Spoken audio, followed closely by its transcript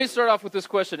Let me start off with this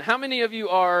question. How many of you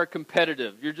are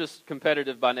competitive? You're just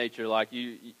competitive by nature, like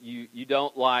you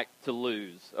don't like to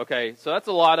lose. Okay, so that's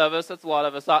a lot of us.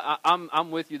 I'm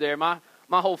with you there. My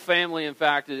whole family, in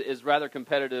fact, is rather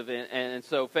competitive, and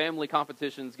so family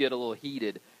competitions get a little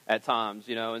heated at times,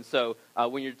 you know. And so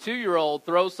when your 2-year-old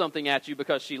throws something at you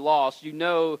because she lost, you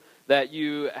know that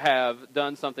you have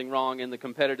done something wrong in the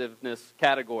competitiveness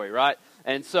category, right?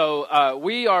 And so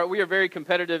we are very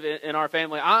competitive in our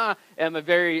family. I am a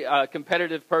very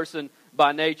competitive person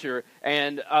by nature.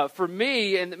 And for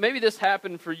me, and maybe this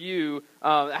happened for you,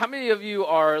 how many of you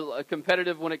are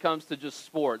competitive when it comes to just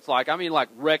sports? Like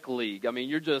rec league. I mean,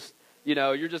 you're just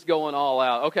going all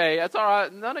out. Okay, that's all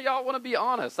right. None of y'all want to be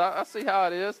honest. I see how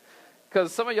it is,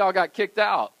 because some of y'all got kicked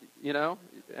out, you know,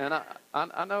 and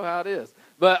I know how it is.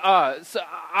 But so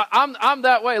I'm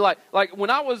that way. Like when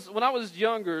I was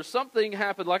younger, something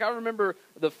happened. Like I remember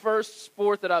the first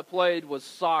sport that I played was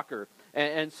soccer,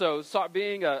 and so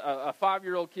being a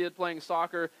 5-year-old kid playing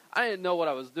soccer, I didn't know what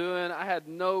I was doing. I had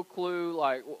no clue.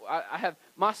 Like I have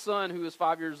my son who is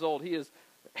 5 years old. He is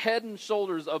head and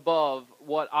shoulders above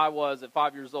what I was at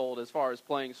 5 years old as far as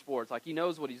playing sports. Like he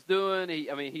knows what he's doing.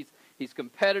 He's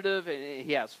competitive and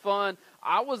he has fun.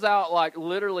 I was out like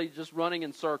literally just running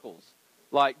in circles.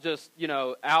 Like just,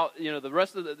 out, the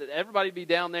rest of everybody be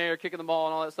down there kicking the ball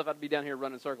and all that stuff. I'd be down here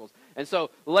running circles. And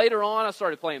so later on, I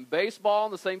started playing baseball,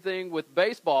 and the same thing with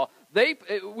baseball.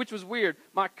 Which was weird.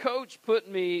 My coach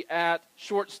put me at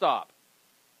shortstop.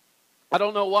 I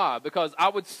don't know why, because I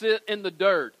would sit in the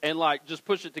dirt and just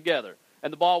push it together,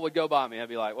 and the ball would go by me. I'd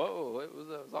be like, whoa, it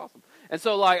was awesome. And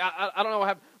so I don't know what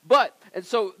happened. And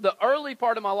so the early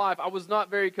part of my life, I was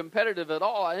not very competitive at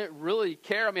all. I didn't really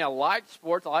care. I mean, I liked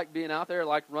sports. I liked being out there. I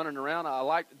liked running around. I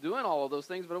liked doing all of those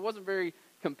things, but it wasn't very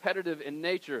competitive in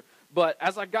nature. But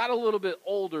as I got a little bit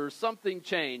older, something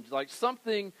changed. Like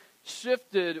something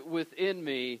shifted within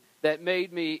me that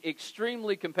made me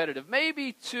extremely competitive,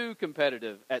 maybe too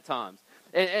competitive at times.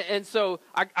 And so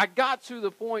I got to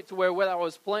the point to where whether I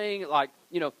was playing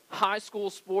high school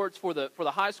sports for the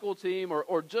high school team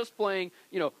or just playing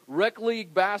rec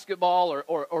league basketball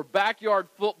or backyard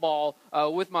football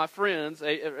with my friends,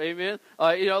 amen.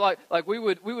 We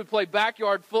would play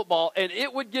backyard football, and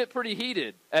it would get pretty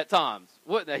heated at times.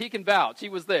 He can vouch. He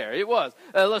was there. It was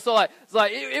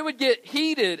it would get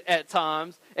heated at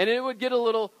times, and it would get a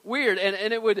little weird,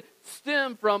 and it would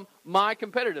stem from my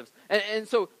competitiveness. And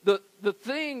so the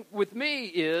thing with me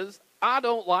is I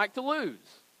don't like to lose.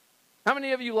 How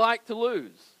many of you like to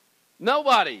lose?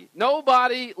 Nobody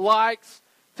likes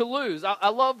to lose. I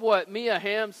love what Mia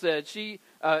Hamm said. She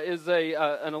was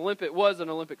an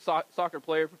Olympic soccer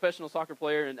player, professional soccer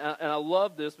player, and I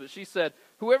love this. But she said,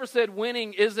 "Whoever said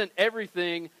winning isn't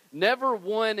everything never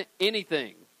won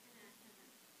anything."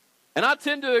 And I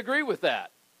tend to agree with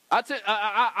that.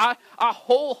 I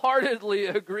wholeheartedly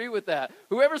agree with that.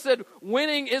 Whoever said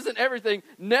winning isn't everything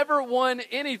never won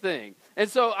anything. And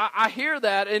so I hear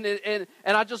that, and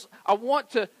I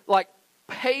want to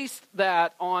paste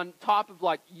that on top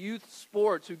of youth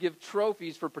sports who give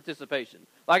trophies for participation.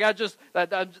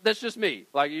 That's just me.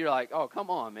 You're like, oh, come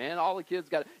on, man. All the kids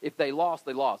if they lost,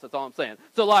 they lost. That's all I'm saying.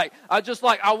 So I just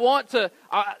want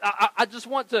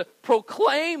to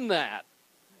proclaim that,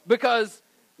 because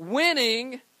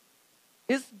winning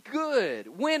is good.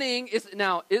 Winning is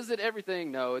it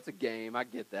everything? No, it's a game. I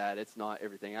get that. It's not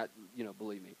everything.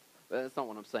 Believe me. That's not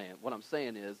what I'm saying. What I'm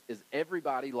saying is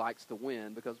everybody likes to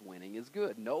win because winning is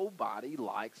good. Nobody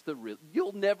likes to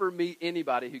you'll never meet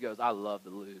anybody who goes, I love to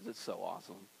lose. It's so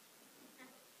awesome.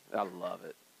 I love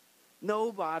it.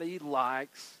 Nobody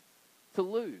likes to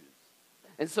lose.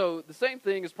 And so the same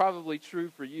thing is probably true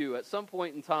for you. At some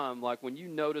point in time, when you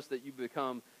notice that you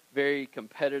become very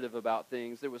competitive about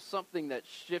things, there was something that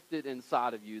shifted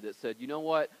inside of you that said, you know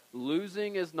what?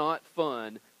 Losing is not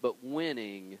fun, but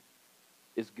winning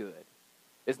is good.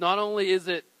 It's not only is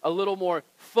it a little more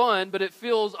fun, but it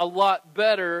feels a lot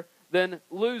better than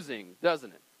losing,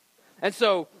 doesn't it? And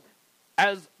so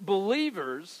as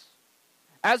believers,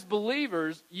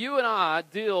 you and I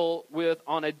deal with,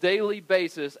 on a daily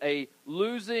basis, a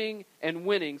losing and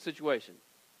winning situation.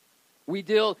 We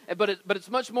deal, but it's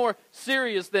much more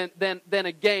serious than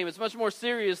a game. It's much more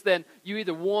serious than you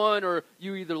either won or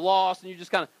you either lost, and you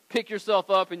just kind of pick yourself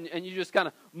up and you just kind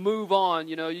of move on.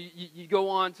 You go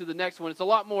on to the next one. It's a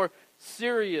lot more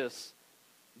serious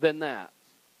than that.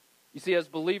 You see, as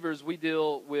believers, we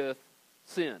deal with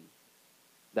sin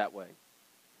that way.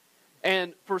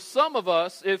 And for some of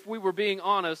us, if we were being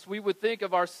honest, we would think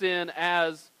of our sin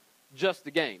as just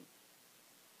a game.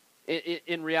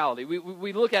 In reality,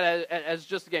 we look at it as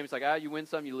just a game. It's like, you win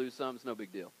some, you lose some. It's no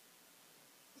big deal.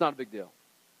 It's not a big deal.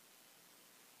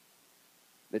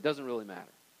 It doesn't really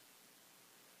matter.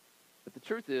 But the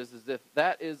truth is if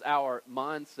that is our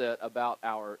mindset about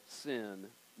our sin,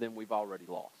 then we've already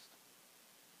lost.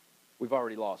 We've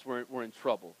already lost. We're in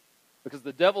trouble. Because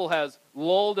the devil has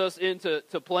lulled us into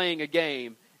playing a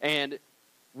game, and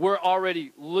we're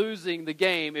already losing the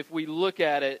game if we look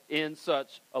at it in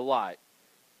such a light.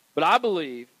 But I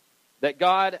believe that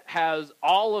God has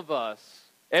all of us,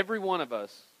 every one of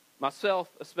us, myself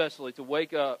especially, to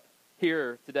wake up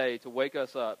here today, to wake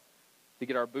us up, to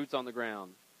get our boots on the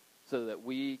ground so that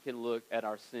we can look at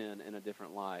our sin in a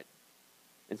different light.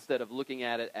 Instead of looking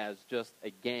at it as just a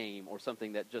game or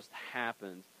something that just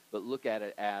happens, but look at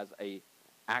it as an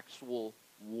actual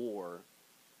war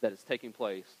that is taking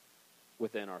place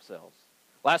within ourselves.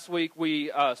 Last week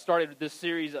we started this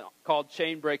series called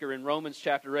Chainbreaker in Romans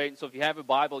chapter 8. And so if you have a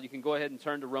Bible, you can go ahead and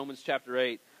turn to Romans chapter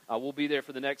 8. We'll be there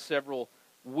for the next several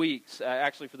weeks,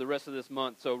 actually for the rest of this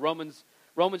month. So Romans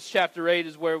chapter 8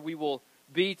 is where we will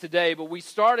be today. But we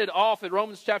started off at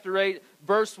Romans chapter 8,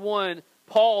 verse 1.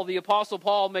 Paul, the Apostle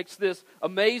Paul, makes this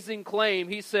amazing claim.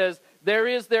 He says, "There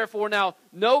is therefore now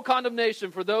no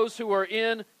condemnation for those who are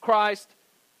in Christ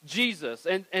Jesus."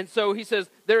 And so he says,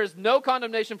 there is no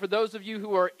condemnation for those of you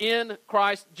who are in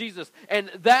Christ Jesus. And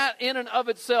that in and of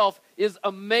itself is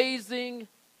amazing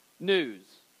news.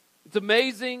 It's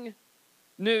amazing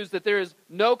news that there is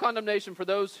no condemnation for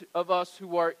those of us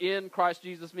who are in Christ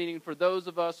Jesus, meaning for those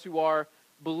of us who are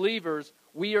believers,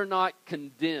 we are not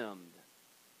condemned.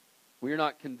 We are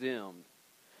not condemned.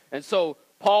 And so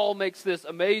Paul makes this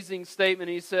amazing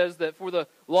statement. He says that for the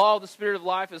law of the Spirit of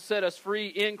life has set us free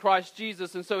in Christ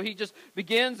Jesus. And so he just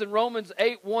begins in Romans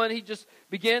 8:1. He just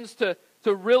begins to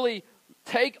really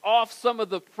take off some of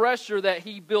the pressure that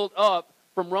he built up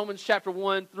from Romans chapter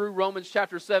 1 through Romans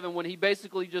chapter 7, when he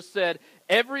basically just said,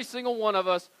 every single one of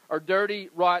us are dirty,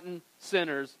 rotten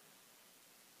sinners,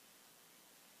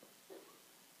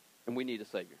 and we need a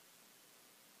Savior.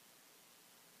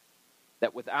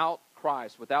 That without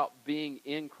Christ, without being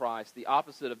in Christ, the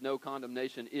opposite of no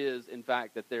condemnation is, in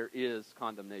fact, that there is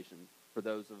condemnation for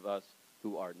those of us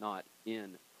who are not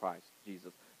in Christ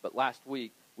Jesus. But last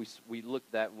week, we looked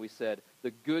at that and we said,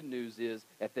 the good news is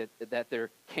that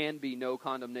there can be no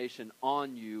condemnation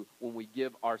on you when we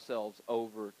give ourselves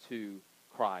over to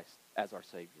Christ as our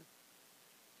Savior.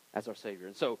 As our Savior.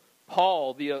 And so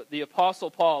Paul, the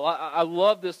Apostle Paul, I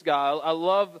love this guy. I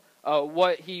love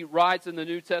what he writes in the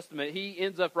New Testament. He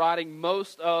ends up writing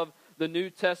most of the New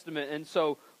Testament. And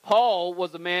so Paul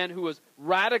was a man who was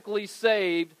radically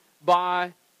saved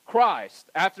by Christ.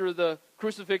 After the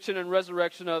crucifixion and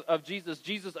resurrection of Jesus,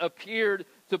 Jesus appeared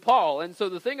to Paul. And so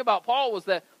the thing about Paul was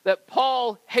that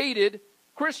Paul hated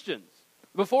Christians.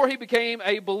 Before he became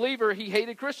a believer, he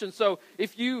hated Christians. So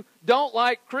if you don't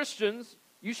like Christians,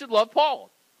 you should love Paul,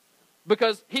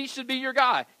 because he should be your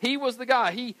guy. He was the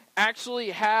guy. He actually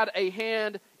had a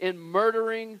hand in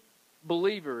murdering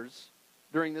believers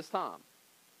during this time,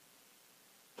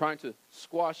 trying to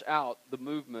squash out the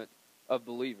movement of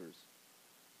believers.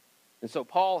 And so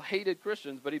Paul hated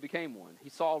Christians, but he became one.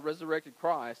 He saw resurrected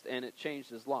Christ, and it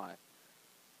changed his life.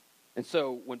 And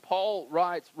so when Paul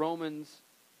writes Romans,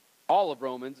 all of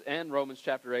Romans, and Romans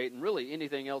chapter 8, and really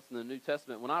anything else in the New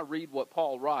Testament, when I read what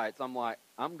Paul writes, I'm like,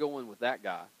 I'm going with that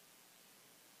guy.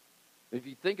 If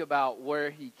you think about where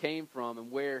he came from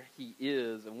and where he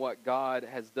is and what God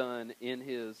has done in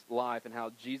his life and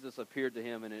how Jesus appeared to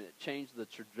him and it changed the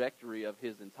trajectory of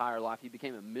his entire life. He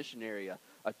became a missionary,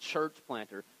 a church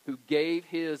planter who gave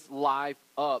his life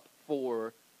up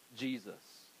for Jesus.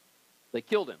 They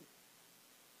killed him.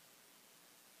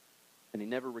 And he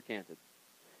never recanted.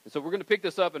 And so we're going to pick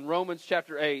this up in Romans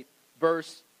chapter 8,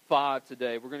 verse 5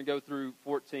 today. We're going to go through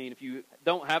 14. If you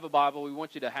don't have a Bible, we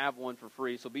want you to have one for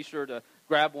free. So be sure to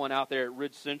grab one out there at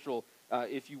Ridge Central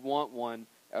if you want one,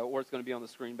 or it's going to be on the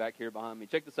screen back here behind me.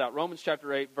 Check this out. Romans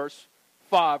chapter 8, verse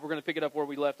 5. We're going to pick it up where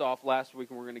we left off last week,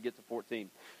 and we're going to get to 14.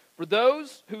 For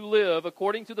those who live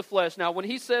according to the flesh. Now, when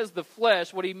he says the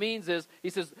flesh, what he means is, he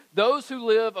says, those who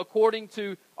live according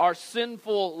to our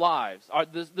sinful lives,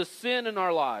 the sin in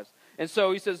our lives. And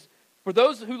so he says, for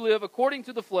those who live according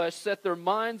to the flesh set their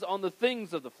minds on the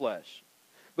things of the flesh.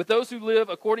 But those who live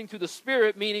according to the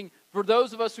Spirit, meaning for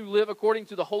those of us who live according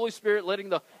to the Holy Spirit, letting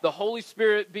the Holy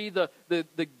Spirit be the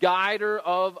guider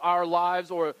of our lives,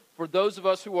 or for those of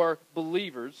us who are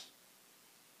believers,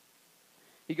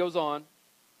 he goes on,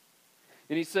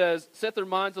 and he says, set their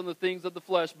minds on the things of the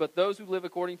flesh, but those who live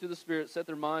according to the Spirit set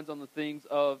their minds on the things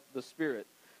of the Spirit.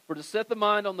 For to set the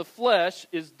mind on the flesh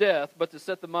is death, but to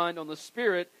set the mind on the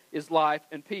Spirit is life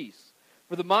and peace.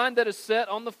 For the mind that is set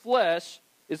on the flesh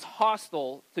is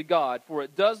hostile to God, for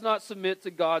it does not submit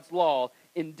to God's law.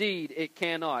 Indeed, it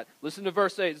cannot. Listen to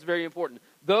verse 8. It's very important.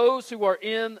 Those who are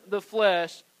in the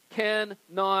flesh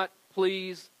cannot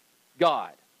please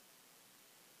God.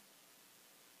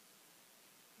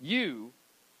 You,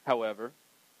 however,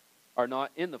 are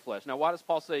not in the flesh. Now, why does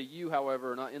Paul say you,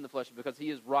 however, are not in the flesh? Because he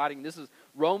is writing,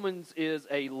 Romans is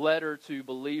a letter to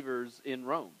believers in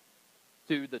Rome,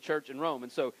 to the church in Rome.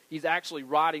 And so he's actually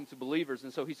writing to believers,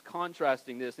 and so he's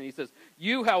contrasting this. And he says,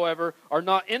 you, however, are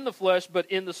not in the flesh, but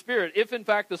in the Spirit, if in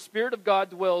fact the Spirit of God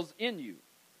dwells in you.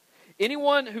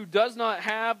 Anyone who does not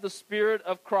have the Spirit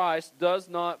of Christ does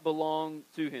not belong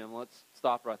to him. Let's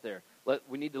stop right there.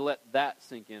 We need to let that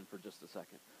sink in for just a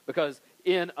second. Because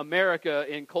in America,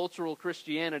 in cultural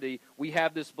Christianity, we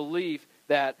have this belief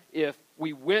that if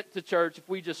we went to church, if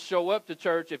we just show up to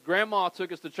church, if grandma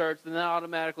took us to church, then that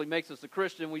automatically makes us a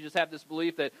Christian. We just have this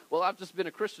belief that, well, I've just been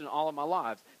a Christian all of my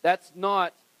lives. That's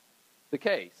not the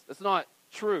case. That's not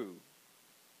true.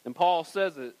 And Paul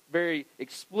says it very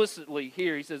explicitly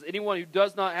here. He says, anyone who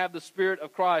does not have the Spirit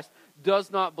of Christ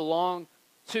does not belong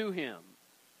to him.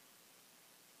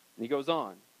 And he goes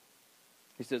on.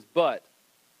 He says, but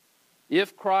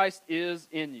if Christ is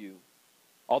in you,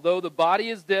 although the body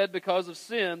is dead because of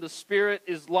sin, the Spirit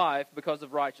is life because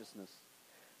of righteousness.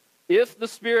 If the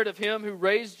Spirit of him who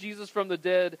raised Jesus from the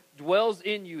dead dwells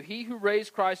in you, he who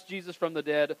raised Christ Jesus from the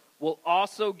dead will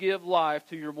also give life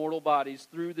to your mortal bodies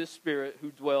through this Spirit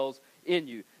who dwells in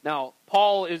you. Now,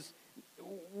 Paul is,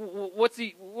 what's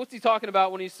he talking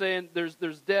about when he's saying there's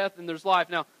death and there's life?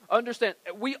 Now, understand,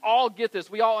 we all get this.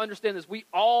 We all understand this. We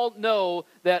all know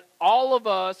that all of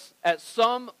us, at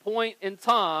some point in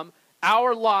time,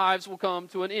 our lives will come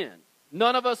to an end.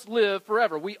 None of us live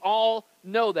forever. We all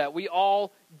know that. We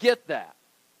all get that.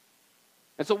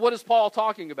 And so what is Paul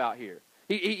talking about here?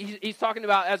 He's talking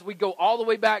about, as we go all the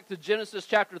way back to Genesis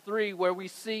chapter 3, where we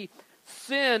see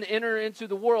sin enter into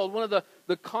the world. One of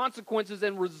the consequences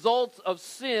and results of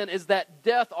sin is that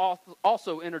death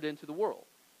also entered into the world.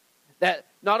 That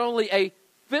not only a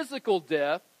physical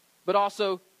death, but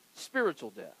also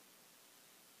spiritual death.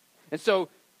 And so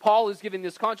Paul is giving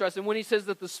this contrast, and when he says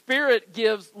that the Spirit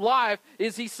gives life,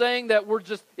 is he saying that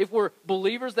if we're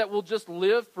believers, that we'll just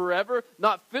live forever?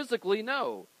 Not physically,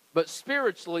 no, but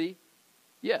spiritually,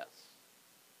 yes.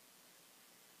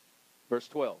 Verse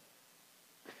 12.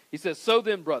 He says, so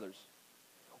then, brothers,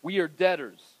 we are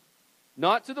debtors,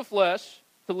 not to the flesh,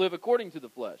 to live according to the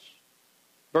flesh.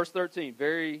 Verse 13,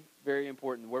 very, very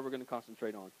important, where we're going to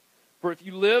concentrate on. For if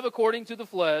you live according to the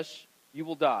flesh, you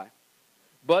will die.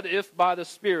 But if by the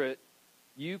Spirit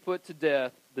you put to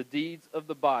death the deeds of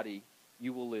the body,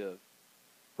 you will live.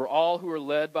 For all who are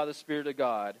led by the Spirit of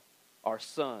God are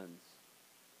sons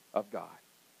of God.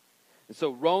 And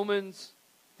so Romans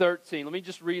 13, let me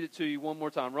just read it to you one more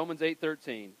time. Romans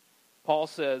 8:13, Paul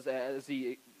says, as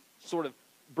he sort of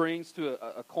brings to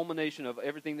a culmination of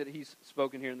everything that he's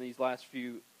spoken here in these last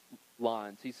few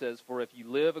lines. He says, for if you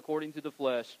live according to the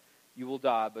flesh, you will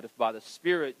die. But if by the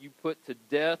Spirit you put to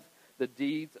death the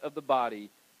deeds of the body,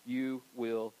 you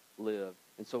will live.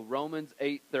 And so Romans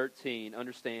 8:13,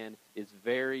 understand, is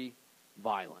very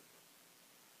violent.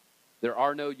 There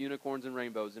are no unicorns and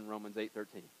rainbows in Romans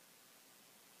 8:13.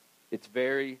 It's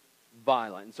very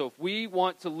violent. And so if we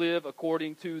want to live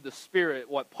according to the Spirit,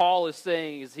 what Paul is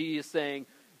saying is he is saying,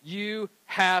 you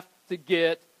have to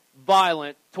get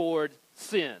violent toward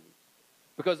sin.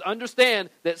 Because understand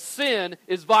that sin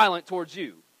is violent towards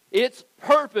you. Its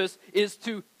purpose is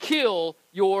to kill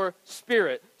your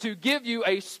spirit, to give you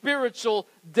a spiritual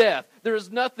death. There is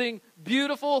nothing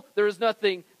beautiful, there is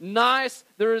nothing nice,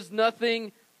 there is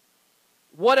nothing,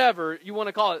 whatever you want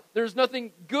to call it, there's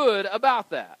nothing good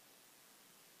about that.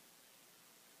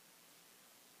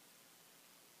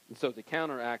 And so to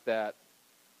counteract that,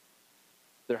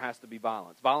 there has to be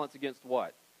violence. Violence against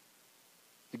what?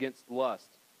 It's against lust.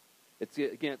 It's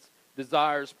against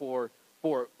desires for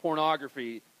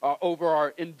pornography, over our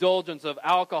indulgence of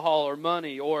alcohol or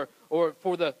money, or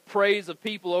for the praise of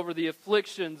people over the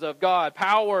afflictions of God,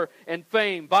 power and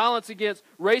fame, violence against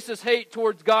racist hate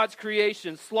towards God's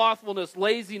creation, slothfulness,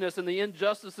 laziness, and the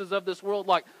injustices of this world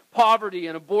like poverty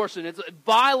and abortion. It's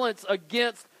violence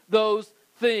against those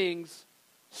things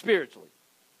spiritually.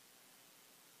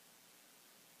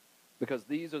 Because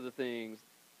these are the things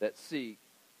that seek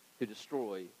to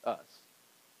destroy us,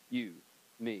 you,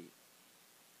 me.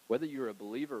 Whether you're a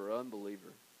believer or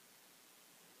unbeliever.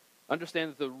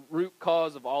 Understand that the root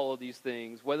cause of all of these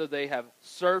things, whether they have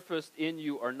surfaced in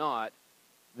you or not,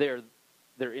 they're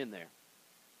in there.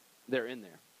 They're in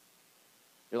there.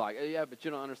 You're like, yeah, but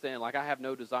you don't understand. Like, I have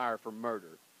no desire for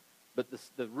murder. But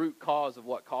the root cause of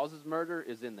what causes murder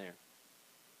is in there.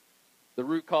 The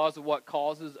root cause of what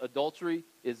causes adultery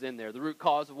is in there. The root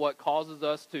cause of what causes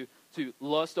us to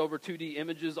lust over 2D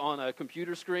images on a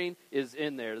computer screen is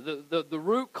in there. The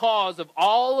root cause of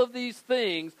all of these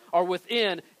things are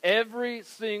within every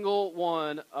single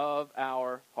one of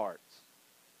our hearts.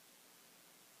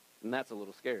 And that's a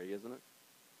little scary, isn't it?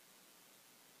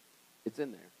 It's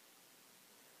in there.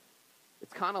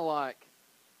 It's kind of like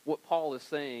what Paul is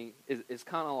saying is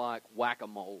kind of like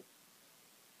whack-a-mole.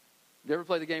 You ever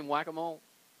play the game whack-a-mole?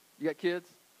 You got kids?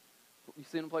 You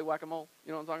seen them play whack-a-mole?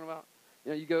 You know what I'm talking about?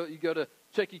 You know, you go to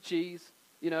Chuck E. Cheese,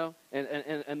 you know,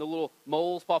 and the little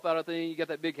moles pop out of the thing. You got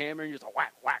that big hammer, and you're just like,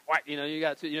 whack, whack, whack. You know, you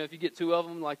got two. You know, if you get two of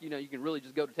them, like, you know, you can really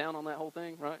just go to town on that whole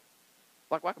thing, right?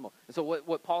 Like whack-a-mole. And so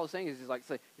what Paul is saying is, he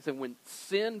said, when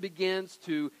sin begins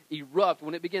to erupt,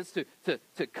 when it begins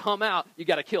to come out, you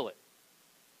got to kill it.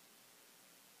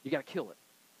 You got to kill it.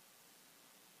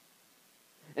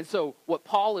 And so what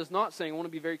Paul is not saying, I want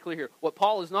to be very clear here, what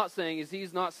Paul is not saying is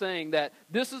he's not saying that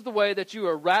this is the way that you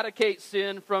eradicate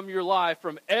sin from your life,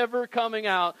 from ever coming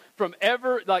out, from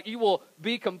ever, like you will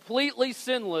be completely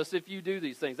sinless if you do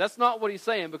these things. That's not what he's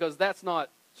saying, because that's not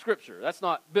Scripture. That's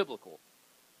not biblical.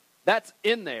 That's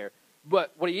in there.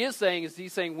 But what he is saying is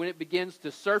he's saying when it begins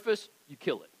to surface, you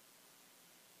kill it.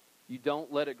 You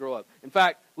don't let it grow up. In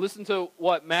fact, listen to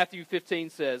what Matthew 15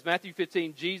 says. Matthew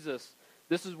 15, Jesus,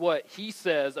 this is what he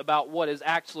says about what is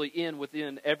actually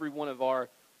within every one of our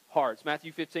hearts.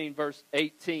 Matthew 15, verse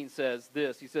 18 says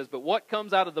this. He says, "But what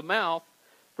comes out of the mouth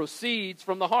proceeds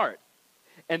from the heart,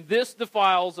 and this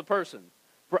defiles a person.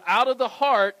 For out of the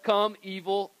heart come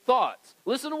evil thoughts."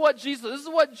 Listen to what this is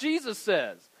what Jesus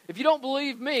says. If you don't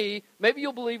believe me, maybe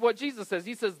you'll believe what Jesus says.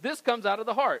 He says this comes out of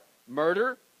the heart: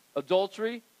 murder,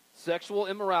 adultery, sexual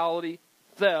immorality,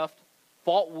 theft,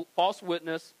 false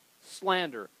witness,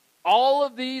 slander. All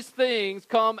of these things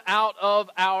come out of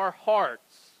our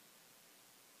hearts.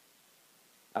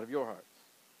 Out of your hearts.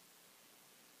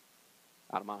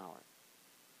 Out of my heart.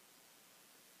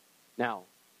 Now,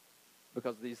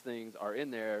 because these things are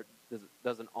in there,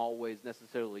 doesn't always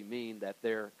necessarily mean that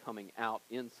they're coming out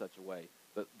in such a way.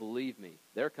 But believe me,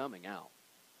 they're coming out.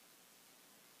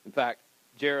 In fact,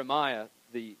 Jeremiah,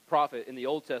 the prophet in the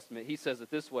Old Testament, he says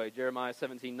it this way, Jeremiah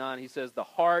 17:9, he says, "The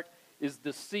heart is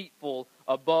deceitful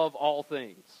above all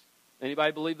things."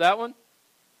 Anybody believe that one?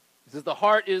 He says the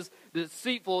heart is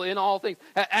deceitful in all things.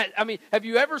 I mean, have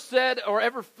you ever said or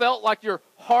ever felt like your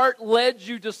heart led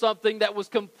you to something that was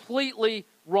completely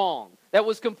wrong, that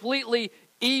was completely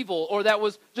evil, or that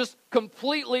was just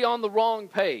completely on the wrong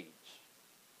page?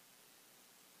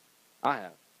 I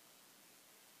have.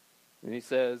 And he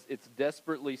says, it's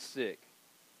desperately sick.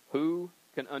 Who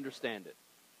can understand it?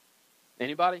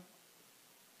 Anybody?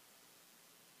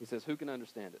 He says, who can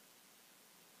understand it?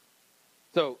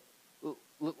 So,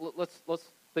 let's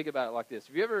think about it like this.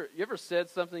 Have you ever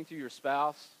said something to your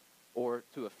spouse or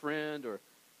to a friend or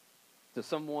to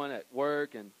someone at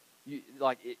work, and you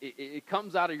like it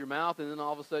comes out of your mouth, and then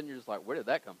all of a sudden you're just like, where did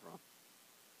that come from?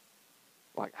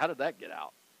 Like, how did that get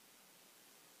out?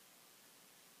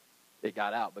 It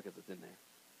got out because it's in there.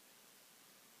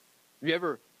 Have you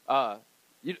ever,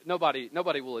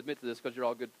 nobody will admit to this because you're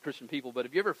all good Christian people, but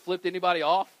have you ever flipped anybody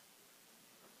off?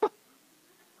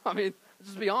 I mean,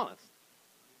 just be honest.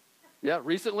 Yeah,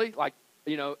 recently, like,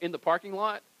 you know, in the parking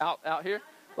lot out here,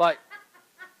 like,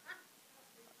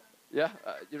 yeah,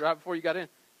 right before you got in, and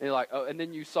you're like, oh, and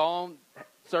then you saw them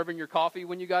serving your coffee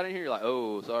when you got in here. You're like,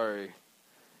 oh, sorry,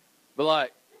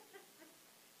 but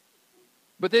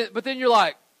then you're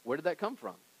like, where did that come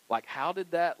from? Like, how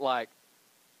did that? Like,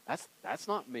 that's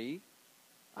not me.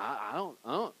 I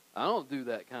don't do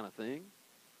that kind of thing.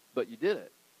 But you did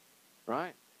it,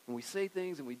 right? And we say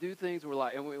things and we do things, and we're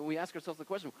like, and we ask ourselves the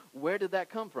question, where did that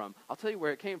come from? I'll tell you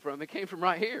where it came from. It came from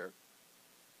right here,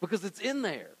 because it's in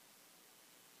there.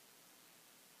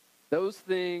 Those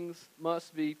things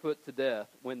must be put to death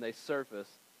when they surface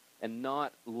and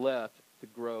not left to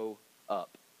grow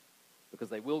up, because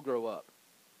they will grow up.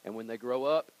 And when they grow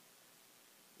up,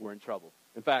 we're in trouble.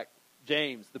 In fact,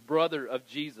 James, the brother of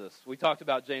Jesus, we talked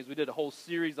about James. We did a whole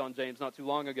series on James not too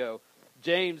long ago.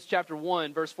 James chapter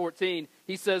 1, verse 14,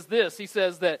 he says this. He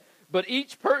says that, "But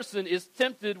each person is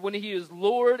tempted when he is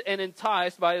lured and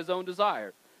enticed by his own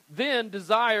desire. Then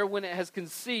desire, when it has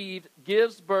conceived,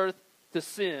 gives birth to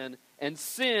sin. And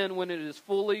sin, when it is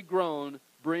fully grown,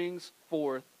 brings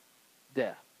forth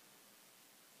death."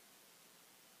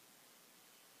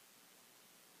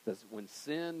 Because when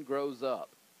sin grows up,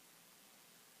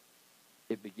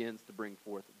 it begins to bring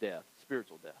forth death,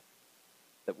 spiritual death,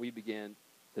 that we begin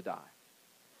to die.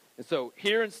 And so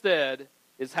here instead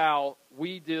is how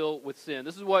we deal with sin.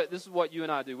 This is what you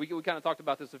and I do. We kind of talked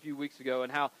about this a few weeks ago,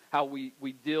 and how we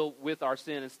deal with our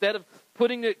sin. Instead of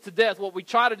putting it to death, what we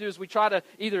try to do is we try to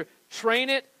either train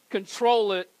it,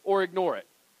 control it, or ignore it.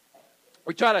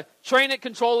 We try to train it,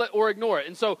 control it, or ignore it.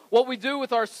 And so what we do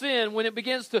with our sin, when it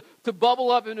begins to bubble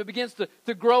up and it begins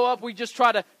to grow up, we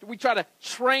try to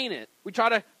train it. We try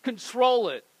to control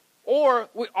it. Or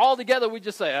all together we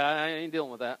just say, I ain't dealing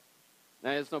with that.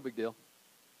 Nah, it's no big deal.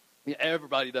 Yeah,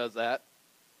 everybody does that.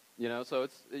 So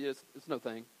it's no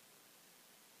thing.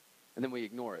 And then we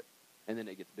ignore it. And then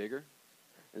it gets bigger.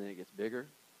 And then it gets bigger.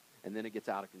 And then it gets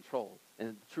out of control. And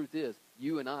the truth is,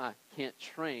 you and I can't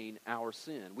train our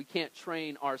sin. We can't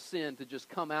train our sin to just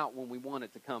come out when we want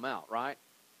it to come out, right?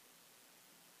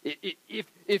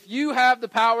 If you have the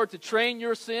power to train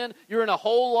your sin, you're in a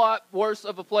whole lot worse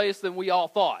of a place than we all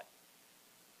thought.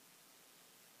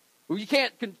 You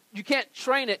can't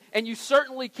train it, and you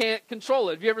certainly can't control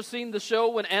it. Have you ever seen the show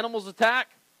When Animals Attack?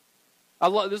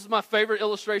 This is my favorite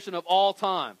illustration of all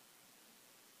time.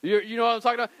 You know what I'm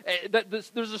talking about?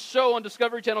 There's a show on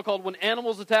Discovery Channel called When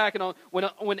Animals Attack, and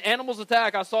when Animals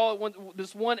Attack, I saw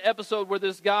this one episode where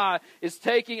this guy is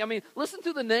taking, listen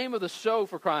to the name of the show,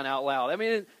 for crying out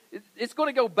loud. It's going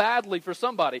to go badly for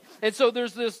somebody. And so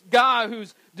there's this guy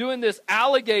who's doing this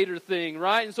alligator thing,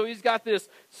 right? And so he's got this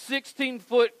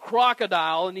 16-foot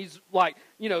crocodile, and he's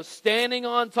standing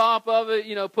on top of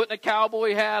it, putting a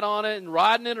cowboy hat on it and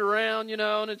riding it around,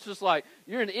 and it's just like,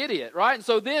 you're an idiot, right? And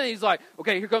so then he's like,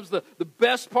 okay, here comes the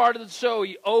best part of the show.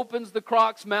 He opens the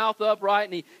croc's mouth up, right,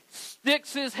 and he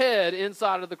sticks his head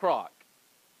inside of the croc.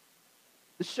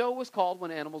 The show was called When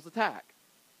Animals Attack.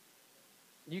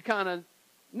 You kind of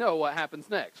know what happens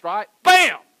next, right?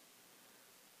 Bam!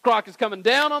 Croc is coming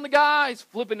down on the guy. He's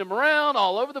flipping him around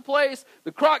all over the place.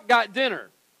 The croc got dinner.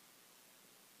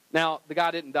 Now, the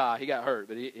guy didn't die. He got hurt,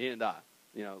 but he didn't die.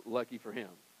 Lucky for him.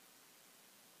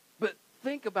 But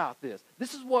think about this.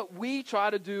 This is what we try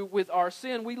to do with our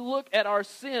sin. We look at our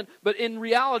sin, but in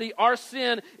reality, our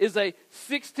sin is a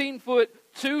 16-foot,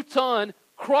 2-ton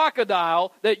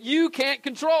crocodile that you can't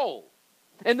control.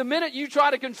 And the minute you try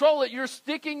to control it, you're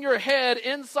sticking your head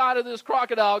inside of this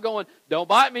crocodile going, don't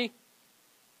bite me.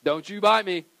 Don't you bite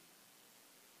me.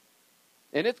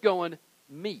 And it's going,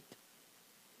 meat.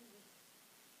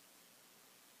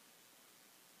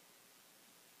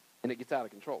 And it gets out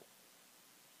of control.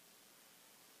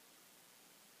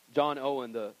 John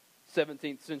Owen, the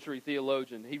 17th century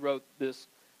theologian, he wrote this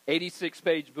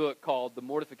 86-page book called The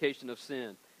Mortification of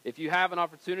Sin. If you have an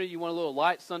opportunity, you want a little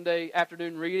light Sunday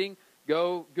afternoon reading,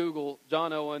 go Google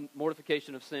John Owen,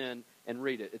 Mortification of Sin, and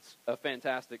read it. It's a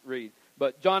fantastic read.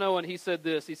 But John Owen, he said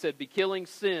this. He said, be killing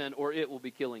sin or it will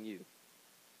be killing you.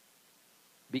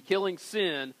 Be killing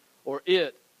sin or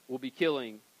it will be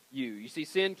killing you. You see,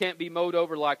 sin can't be mowed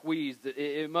over like weeds.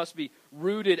 It must be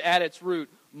rooted at its root,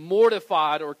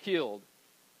 mortified or killed.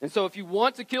 And so if you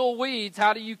want to kill weeds,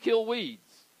 how do you kill weeds?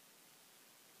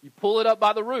 You pull it up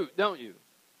by the root, don't you?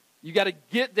 You got to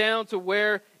get down to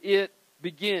where it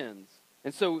begins.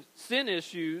 And so sin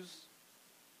issues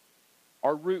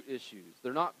are root issues.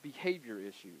 They're not behavior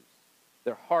issues.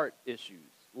 They're heart issues.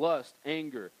 Lust,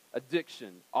 anger,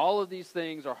 addiction. All of these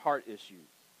things are heart issues.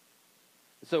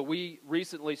 So we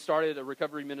recently started a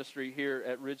recovery ministry here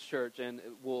at Ridge Church, and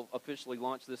we'll officially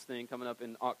launch this thing coming up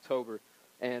in October.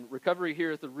 And recovery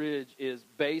here at the Ridge is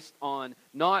based on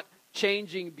not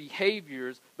changing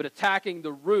behaviors, but attacking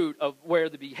the root of where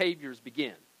the behaviors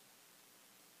begin.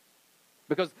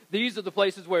 Because these are the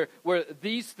places where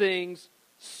these things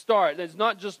start. It's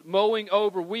not just mowing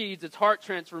over weeds, it's heart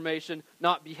transformation,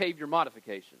 not behavior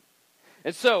modification.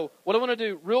 And so, what I want to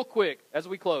do real quick, as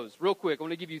we close, I want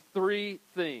to give you 3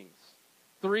 things,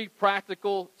 3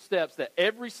 practical steps that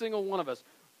every single one of us,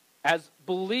 as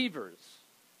believers,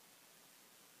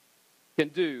 can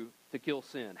do to kill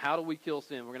sin. How do we kill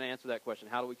sin? We're going to answer that question.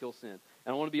 How do we kill sin? And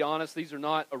I want to be honest, these are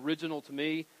not original to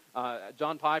me.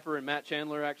 John Piper and Matt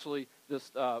Chandler actually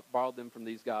just borrowed them from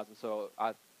these guys, and so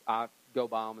I go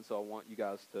by them, and so I want you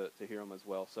guys to hear them as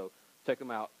well. So check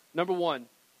them out. Number 1,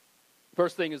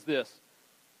 first thing is this.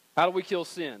 How do we kill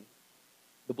sin?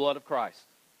 The blood of Christ.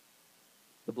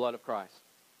 The blood of Christ.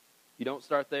 You don't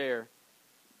start there,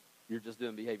 you're just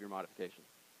doing behavior modification.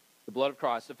 The blood of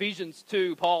Christ. Ephesians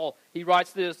 2, Paul, he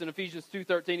writes this in Ephesians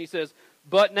 2:13. He says,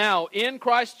 but now in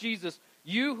Christ Jesus,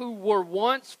 you who were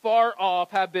once far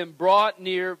off have been brought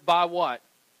near by what?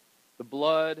 The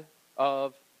blood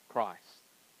of Christ.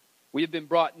 We have been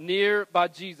brought near by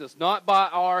Jesus, not by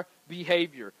our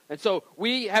behavior. And so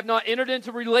we have not entered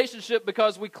into relationship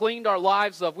because we cleaned our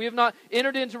lives up. We have not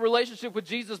entered into relationship with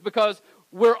Jesus because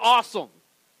we're awesome.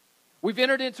 We've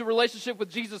entered into a relationship with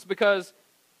Jesus because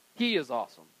He is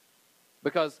awesome.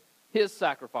 Because His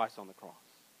sacrifice on the cross.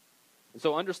 And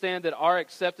so understand that our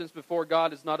acceptance before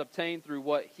God is not obtained through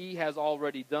what He has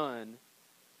already done.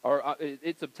 Or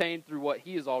it's obtained through what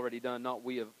He has already done, not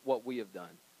what we have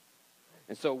done.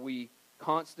 And so we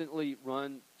constantly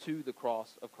run to the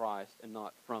cross of Christ and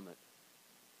not from it.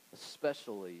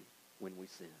 Especially when we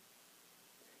sin.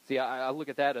 See, I look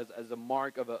at that as a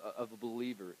mark of a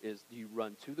believer. Is, do you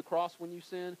run to the cross when you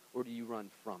sin, or do you run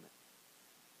from it?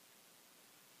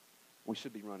 We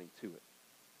should be running to it.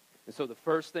 And so the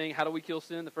first thing, how do we kill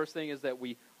sin? The first thing is that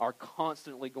we are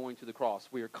constantly going to the cross.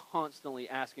 We are constantly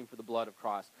asking for the blood of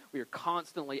Christ. We are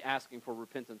constantly asking for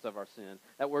repentance of our sin.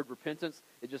 That word repentance,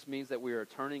 it just means that we are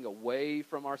turning away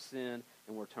from our sin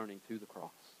and we're turning to the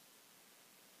cross.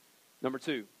 Number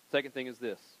two, second thing is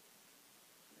this.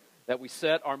 That we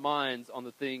set our minds on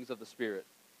the things of the Spirit.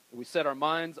 We set our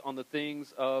minds on the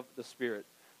things of the Spirit.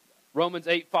 Romans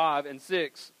 8:5 and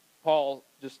 6, Paul,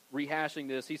 just rehashing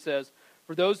this, he says,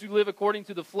 "For those who live according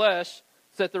to the flesh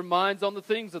set their minds on the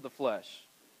things of the flesh.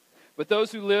 But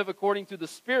those who live according to the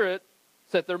Spirit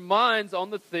set their minds on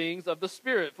the things of the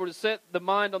Spirit. For to set the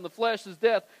mind on the flesh is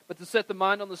death, but to set the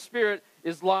mind on the Spirit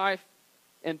is life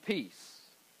and peace."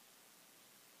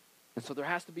 And so there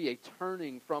has to be a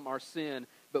turning from our sin.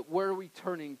 But where are we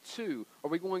turning to? Are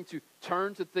we going to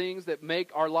turn to things that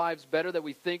make our lives better, that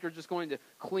we think are just going to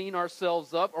clean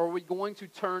ourselves up? Or are we going to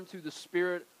turn to the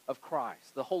Spirit of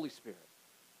Christ, the Holy Spirit?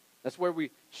 That's where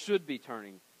we should be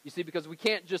turning. You see, because we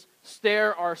can't just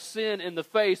stare our sin in the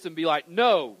face and be like,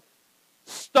 "No,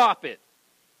 stop it."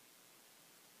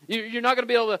 You're not going to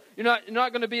be able to. You're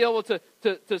not going to be able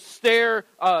to stare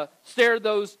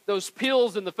those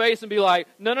pills in the face and be like,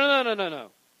 "No, no, no, no, no,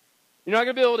 no." You're not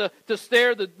going to be able to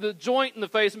stare the joint in the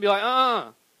face and be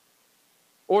like,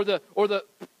 or the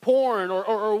porn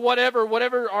or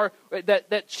whatever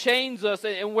that chains us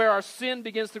and where our sin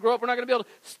begins to grow up. We're not going to be able to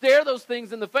stare those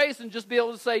things in the face and just be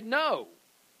able to say no.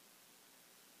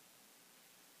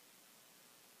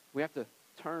 We have to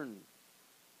turn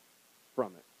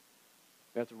from it.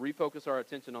 We have to refocus our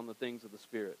attention on the things of the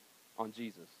Spirit, on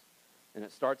Jesus. And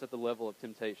it starts at the level of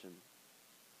temptation.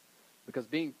 Because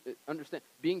being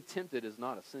tempted is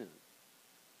not a sin.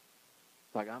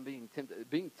 It's like, I'm being tempted.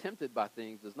 Being tempted by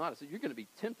things is not a sin. You're going to be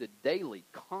tempted daily,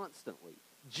 constantly.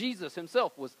 Jesus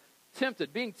himself was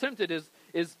tempted. Being tempted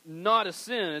is not a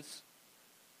sin. It's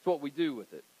what we do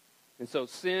with it. And so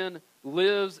sin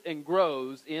lives and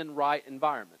grows in right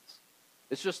environments.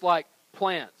 It's just like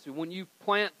plants. When you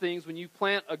plant things, when you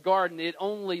plant a garden, it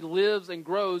only lives and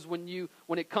grows when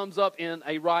it comes up in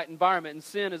a right environment. And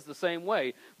sin is the same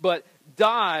way, but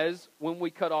dies when we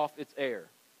cut off its air.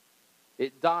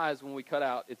 It dies when we cut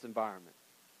out its environment.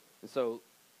 And so,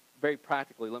 very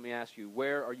practically, let me ask you,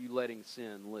 where are you letting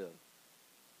sin live?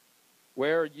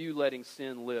 Where are you letting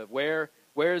sin live? Where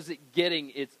is it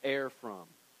getting its air from?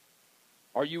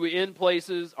 Are you in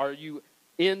places? Are you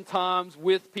in times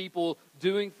with people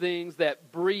doing things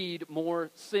that breed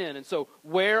more sin? And so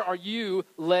where are you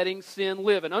letting sin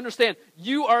live? And understand,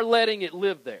 you are letting it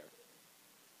live there.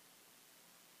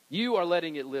 You are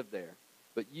letting it live there.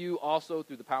 But you also,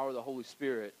 through the power of the Holy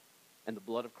Spirit and the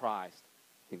blood of Christ,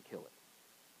 can kill it.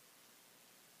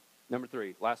 Number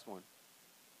 3, last one.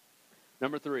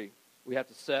 Number 3, we have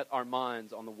to set our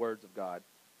minds on the words of God.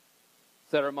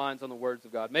 Set our minds on the words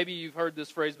of God. Maybe you've heard this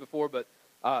phrase before, but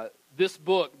this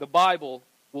book, the Bible,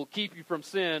 will keep you from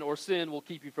sin, or sin will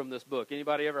keep you from this book.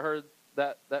 Anybody ever heard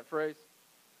that phrase?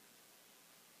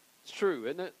 It's true,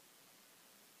 isn't it?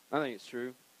 I think it's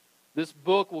true. This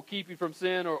book will keep you from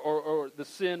sin, or the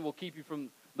sin will keep you from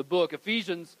the book.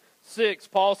 Ephesians 6,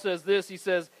 Paul says this. He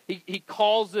says, he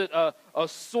calls it a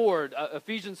sword.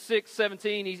 Ephesians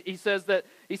 6:17, he says that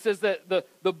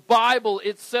the Bible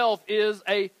itself is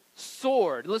a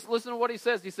sword. Listen to what he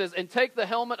says. He says, "And take the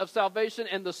helmet of salvation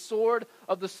and the sword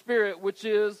of the Spirit, which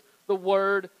is the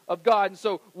word of God." And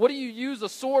so, what do you use a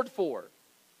sword for?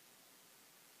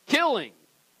 Killing.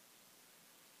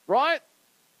 Right?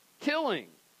 Killing.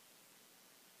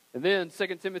 And then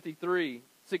 2 Timothy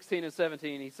 3:16 and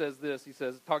 17, he says this. He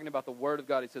says, talking about the word of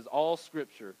God, he says, "All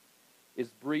Scripture is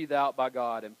breathed out by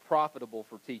God and profitable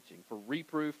for teaching, for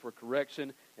reproof, for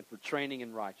correction, and for training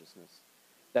in righteousness,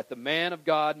 that the man of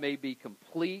God may be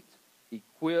complete,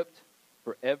 equipped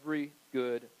for every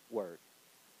good work."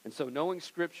 And so knowing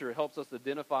Scripture helps us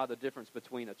identify the difference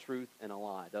between a truth and a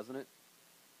lie, doesn't it?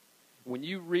 When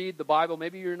you read the Bible,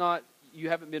 maybe you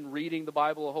haven't been reading the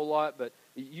Bible a whole lot, but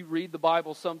you read the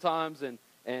Bible sometimes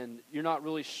and you're not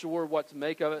really sure what to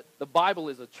make of it. The Bible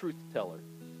is a truth teller.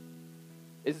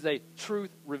 It is a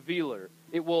truth revealer.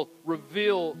 It will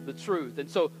reveal the truth. And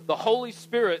so the Holy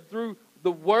Spirit, through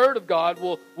the Word of God,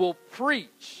 will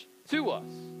preach to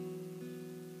us.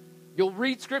 You'll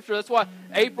read Scripture. That's why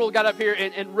April got up here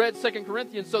and read 2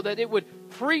 Corinthians, so that it would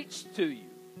preach to you.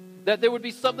 That there would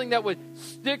be something that would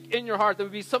stick in your heart. There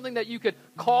would be something that you could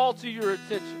call to your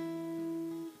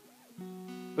attention.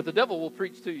 But the devil will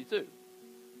preach to you too.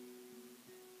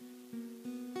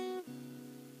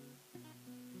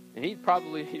 And he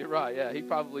probably, you're right, yeah, he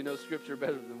probably knows Scripture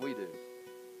better than we do.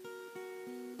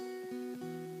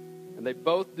 And they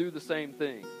both do the same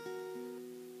thing.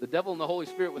 The devil and the Holy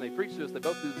Spirit, when they preach to us, they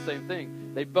both do the same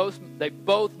thing. They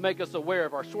both make us aware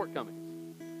of our shortcomings.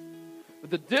 But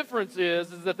the difference is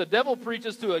that the devil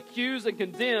preaches to accuse and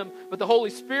condemn, but the Holy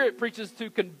Spirit preaches to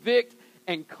convict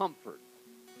and comfort.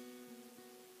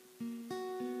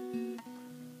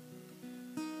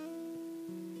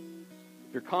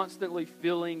 If you're constantly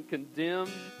feeling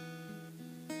condemned,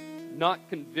 not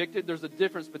convicted, there's a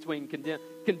difference between condemn.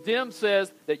 Condemn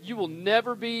says that you will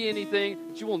never be anything,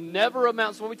 that you will never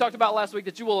amount to what we talked about last week,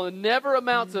 that you will never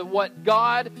amount to what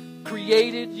God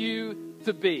created you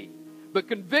to be. But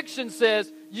conviction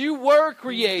says you were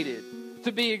created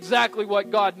to be exactly what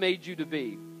God made you to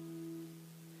be.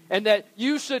 And that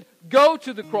you should go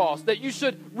to the cross, that you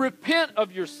should repent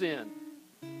of your sin.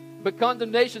 But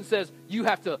condemnation says you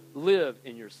have to live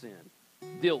in your sin.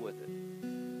 Deal with it.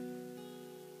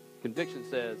 Conviction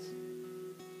says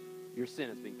your sin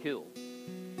has been killed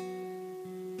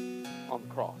on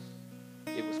the cross.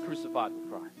 It was crucified with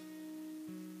Christ.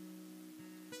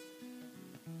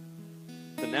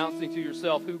 Announcing to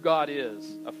yourself who God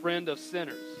is, a friend of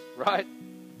sinners, right?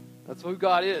 That's who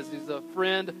God is. He's a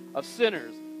friend of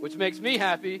sinners, which makes me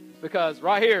happy because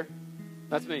right here,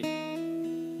 that's me.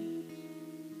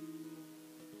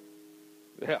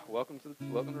 Yeah, welcome to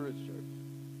Ridge Church.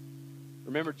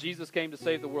 Remember, Jesus came to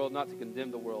save the world, not to condemn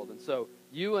the world. And so,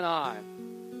 you and I,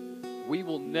 we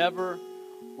will never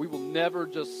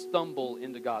just stumble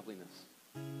into godliness.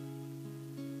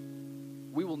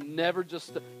 We will never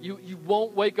just, you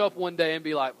won't wake up one day and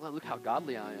be like, well, look how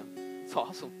godly I am. It's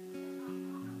awesome.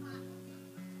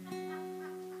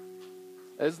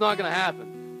 It's not going to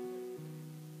happen.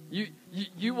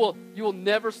 You will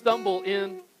never stumble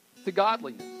into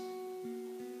godliness.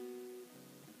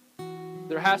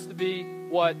 There has to be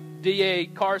what D.A.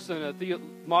 Carson, a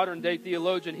modern-day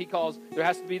theologian, he calls, there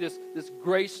has to be this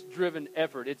grace-driven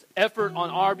effort. It's effort on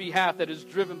our behalf that is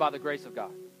driven by the grace of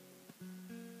God.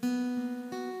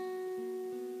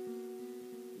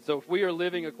 So if we are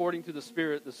living according to the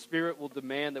Spirit will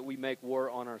demand that we make war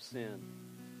on our sin.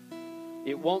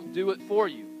 It won't do it for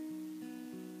you.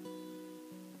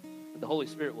 But the Holy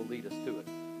Spirit will lead us to it.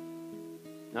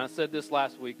 Now, I said this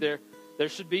last week. There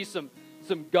should be some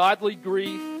godly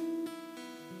grief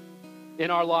in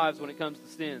our lives when it comes to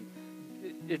sin.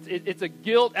 It's a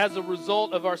guilt as a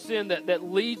result of our sin that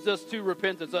leads us to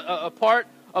repentance. A part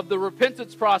of the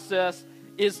repentance process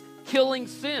is killing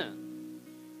sin.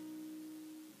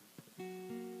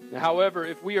 Now, however,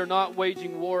 if we are not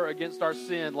waging war against our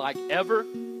sin like ever,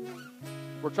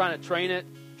 we're trying to train it,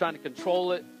 trying to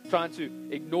control it, trying to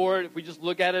ignore it, if we just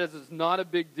look at it as it's not a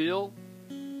big deal,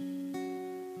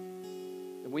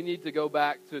 we need to go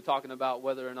back to talking about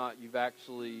whether or not you've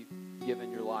actually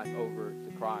given your life over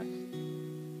to Christ.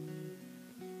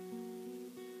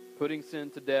 Putting sin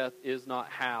to death is not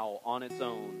how, on its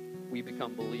own, we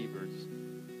become believers,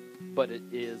 but it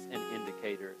is an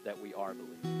indicator that we are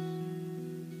believers.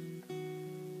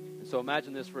 And so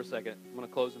imagine this for a second. I'm going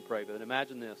to close and pray, but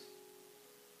imagine this.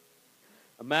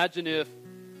 Imagine if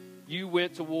you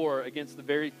went to war against the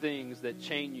very things that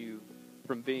chain you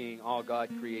from being all God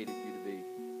created you to be.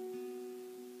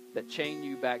 That chain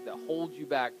you back, that hold you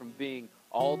back from being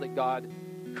all that God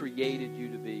created you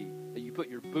to be. That you put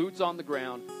your boots on the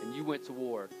ground and you went to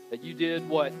war. That you did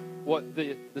what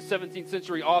the 17th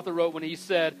century author wrote when he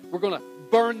said, we're going to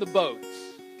burn the boats.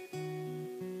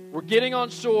 We're getting on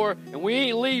shore and we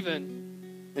ain't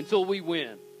leaving until we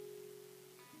win.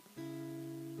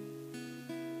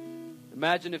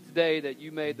 Imagine if today that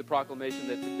you made the proclamation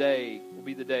that today will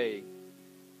be the day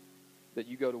that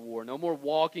you go to war. No more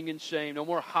walking in shame. No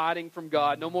more hiding from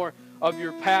God. No more of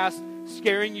your past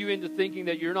scaring you into thinking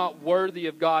that you're not worthy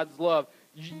of God's love.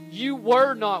 You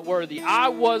were not worthy. I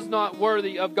was not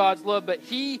worthy of God's love, but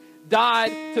He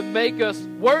died to make us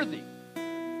worthy.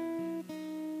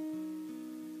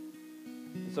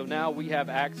 So now we have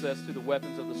access to the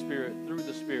weapons of the Spirit through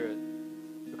the Spirit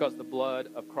because of the blood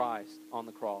of Christ on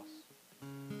the cross.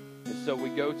 And so we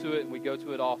go to it, and we go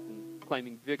to it often,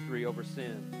 claiming victory over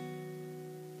sin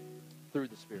through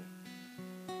the Spirit.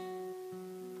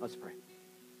 Let's pray.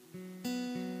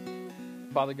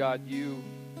 Father God, you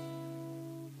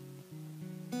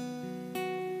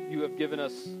have given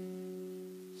us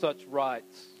such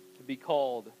rights to be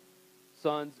called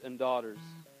sons and daughters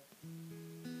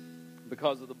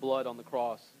because of the blood on the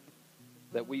cross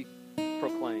that we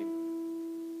proclaim.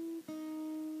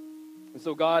 And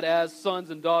so, God, as sons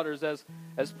and daughters, as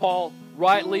Paul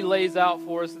rightly lays out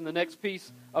for us in the next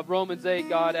piece of Romans 8,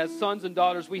 God, as sons and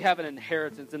daughters, we have an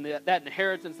inheritance. And that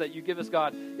inheritance that you give us,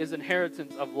 God, is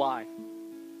inheritance of life.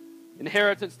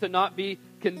 Inheritance to not be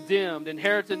condemned.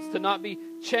 Inheritance to not be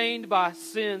chained by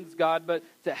sins, God, but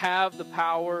to have the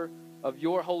power of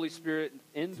your Holy Spirit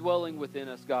indwelling within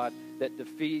us, God, that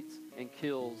defeats and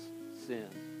kills sin.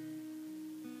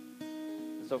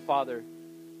 And so, Father,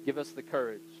 give us the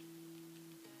courage.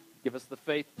 Give us the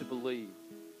faith to believe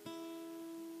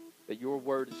that your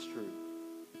word is true.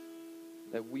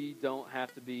 That we don't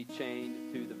have to be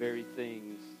chained to the very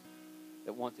things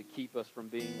that want to keep us from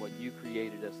being what you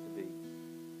created us to be.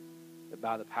 That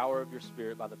by the power of your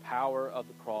Spirit, by the power of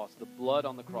the cross, the blood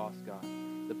on the cross, God,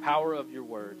 the power of your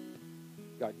word,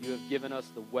 God, you have given us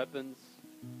the weapons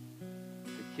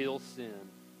to kill sin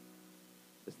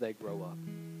as they grow up.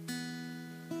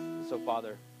 And so,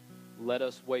 Father, let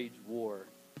us wage war.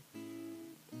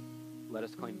 Let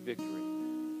us claim victory.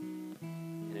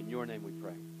 And in your name we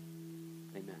pray.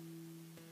 Amen.